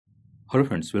Hello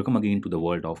friends, welcome again to the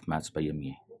world of Maths by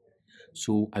Amiya.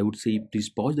 So I would say please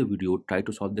pause the video, try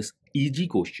to solve this easy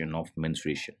question of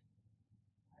mensuration.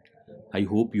 I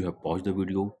hope you have paused the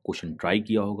video, question try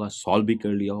किया होगा, solve भी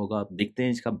कर लिया होगा. अब देखते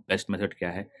हैं इसका best method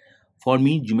क्या है. For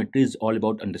me, geometry is all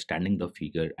about understanding the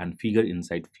figure and figure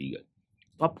inside figure.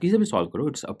 तो आप किसी भी solve करो,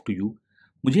 it's up to you.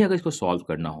 मुझे अगर इसको solve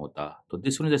करना होता तो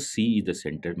this one is a C is the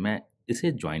center, मैं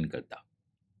इसे join करता.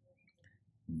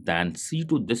 Then C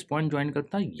to this point join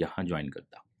करता, यहाँ ज्वाइन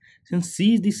करता. Since C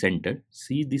is the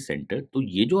center, तो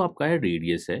ये जो आपका है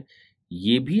रेडियस है,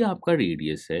 ये भी आपका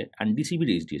रेडियस है एंड DC भी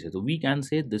रेडियस है. तो we can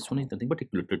say this one is nothing but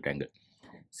equilateral triangle.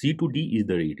 C to D is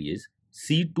the radius.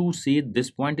 C to से दिस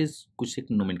पॉइंट इज कुछ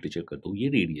एक नोमेनक्लेचर कर दो, ये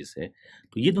रेडियस है.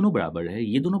 तो ये दोनों बराबर है,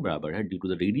 ये दोनों बराबर है. Due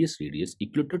to the radius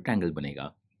equilateral triangle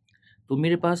बनेगा. तो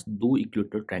मेरे पास दो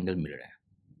इक्विलेटरल ट्रायंगल मिल रहा है.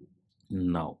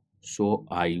 Now so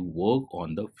I work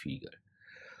on the figure.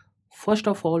 First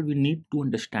of all we need to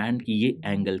understand कि ये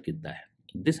एंगल कितना है.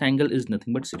 This angle is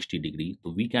nothing but 60 degree.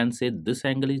 तो we can say this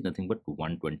angle is nothing but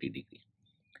 120 degree.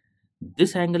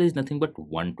 This angle is nothing but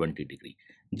 120 degree.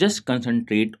 Just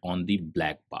concentrate on the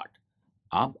black part.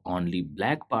 आप only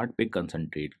black part पे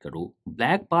concentrate करो.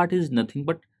 Black part is nothing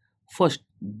but first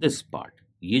this part.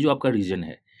 ये जो आपका reason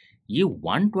है ये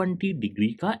 120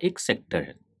 degree का एक सेक्टर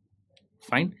है.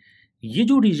 फाइन. ये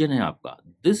जो रीजन है आपका,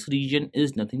 this reason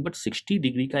is nothing but 60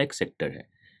 degree का एक सेक्टर है.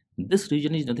 This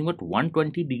reason is nothing but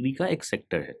 120 degree का एक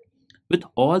सेक्टर है. With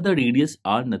all the radius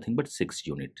are nothing but 6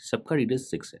 unit. सबका रेडियस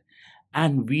 6 है.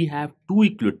 And we have to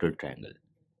equilateral triangle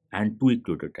and two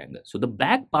equilateral triangle. So the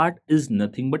back part is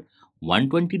nothing but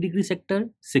 120 degree sector,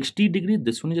 60 degree,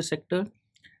 this one is a sector,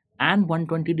 and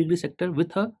 120 degree sector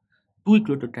with a two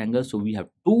equilateral triangle. So we have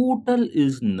total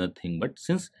is nothing but,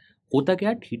 since होता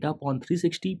क्या, theta upon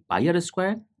 360 pi are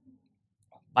square.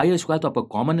 Pi are square तो आपका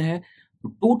common है. तो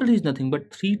total is nothing but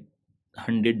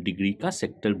 300 degree का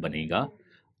sector बनेगा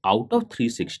out of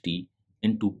 360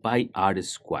 into pi are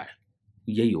square.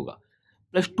 यही होगा.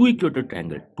 Plus two equator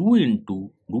triangle, 2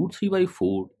 into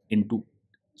 √3/4 into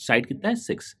side कितना है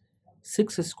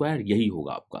 6 स्क्वायर. यही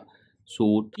होगा आपका.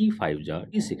 सो 3 5 जा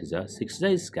 6 जा 6 जा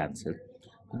is cancel.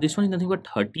 This one is nothing but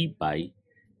 30 pi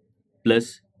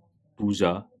plus 2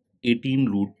 जा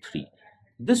 18√3.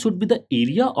 This would be the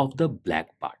area of the black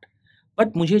part.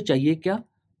 But मुझे चाहिए क्या,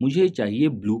 मुझे चाहिए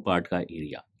ब्लू पार्ट का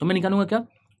एरिया. तो मैं निकालूंगा क्या,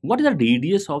 what is the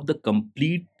radius of the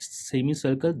complete semi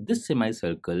circle. This semi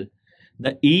circle the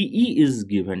AE is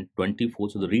given 24.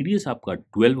 So the radius आपका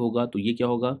 12 होगा. तो ये क्या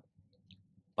होगा,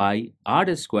 पाई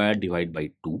are square divide by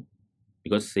 2,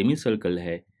 because semi circle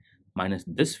है, minus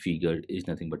this figure is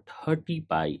nothing but 30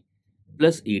 pi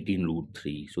plus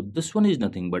 18√3. So this one is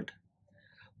nothing but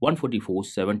 144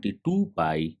 72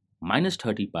 pi minus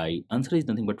 30 pi. Answer is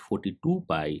nothing but 42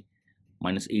 pi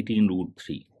minus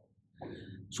 18√3.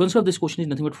 So answer of this question is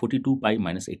nothing but 42 pi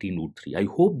minus 18√3. I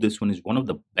hope this one is one of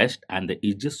the best and the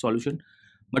easiest solution.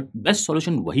 But best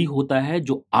solution वही होता है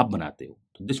जो आप बनाते हो.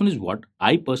 तो this one is what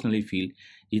I personally feel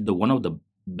is the one of the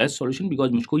best solution,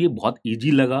 because मुझको ये बहुत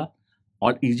easy लगा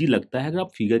और easy लगता है अगर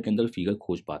आप फिगर के अंदर फिगर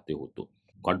खोज पाते हो तो.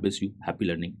 God bless you,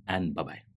 happy learning and bye bye.